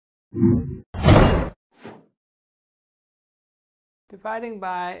Dividing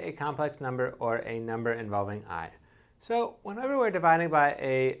by a complex number or a number involving I. So whenever we're dividing by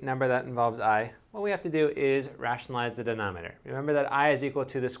a number that involves I, what we have to do is rationalize the denominator. Remember that I is equal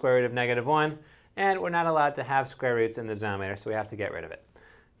to the square root of -1, and we're not allowed to have square roots in the denominator, so we have to get rid of it.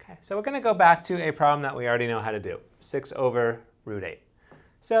 Okay, so we're going to go back to a problem that we already know how to do, 6 over root 8.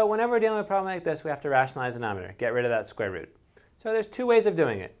 So whenever we're dealing with a problem like this, we have to rationalize the denominator, get rid of that square root. So there's two ways of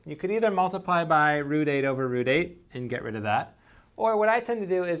doing it. You could either multiply by root 8 over root 8 and get rid of that. Or what I tend to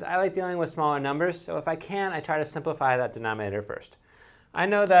do is I like dealing with smaller numbers, so if I can, I try to simplify that denominator first. I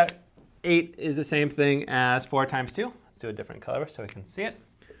know that 8 is the same thing as 4 times 2. Let's do a different color so we can see it.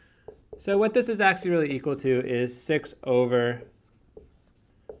 So what this is actually really equal to is 6 over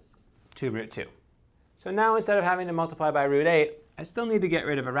 2 root 2. So now instead of having to multiply by root 8, I still need to get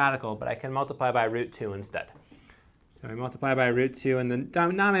rid of a radical, but I can multiply by root 2 instead. So we multiply by root 2 in the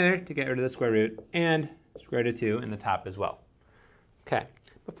denominator to get rid of the square root, and square root of 2 in the top as well. Okay,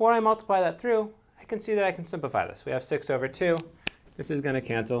 before I multiply that through, I can see that I can simplify this. We have 6 over 2. This is going to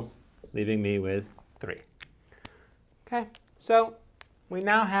cancel, leaving me with 3. Okay, so we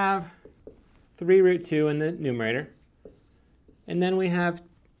now have 3 root 2 in the numerator. And then we have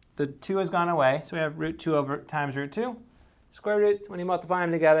the 2 has gone away, so we have root 2 over times root 2. Square roots, when you multiply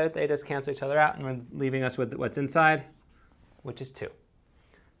them together, they just cancel each other out, and we're leaving us with what's inside, which is 2.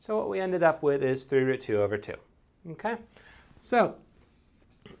 So what we ended up with is 3 root 2 over 2. Okay, so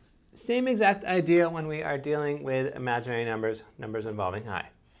same exact idea when we are dealing with imaginary numbers, numbers involving I.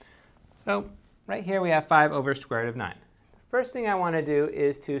 So right here we have 5 over square root of 9. The first thing I want to do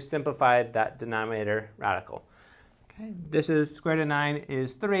is to simplify that denominator radical. Okay, this is square root of 9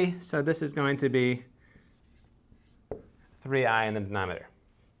 is 3, so this is going to be 3i in the denominator.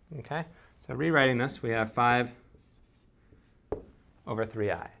 Okay, so rewriting this, we have 5 over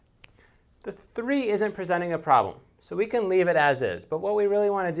 3i. The 3 isn't presenting a problem, so we can leave it as is. But what we really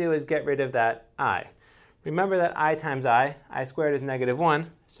want to do is get rid of that I. Remember that I times I squared is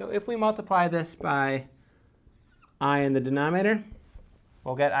 -1. So if we multiply this by I in the denominator,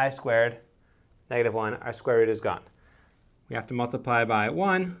 we'll get I squared, -1. Our square root is gone. We have to multiply by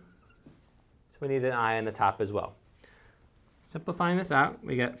 1, so we need an I in the top as well. Simplifying this out,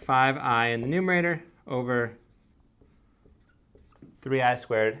 we get 5i in the numerator over 3i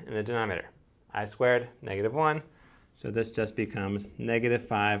squared in the denominator. I squared, -1. So this just becomes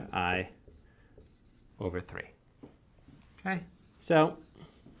 -5i over 3. Okay, so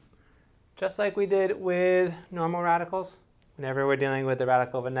just like we did with normal radicals, whenever we're dealing with the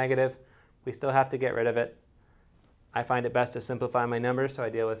radical of a negative, we still have to get rid of it. I find it best to simplify my numbers, so I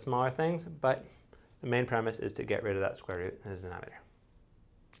deal with smaller things, but the main premise is to get rid of that square root in the denominator.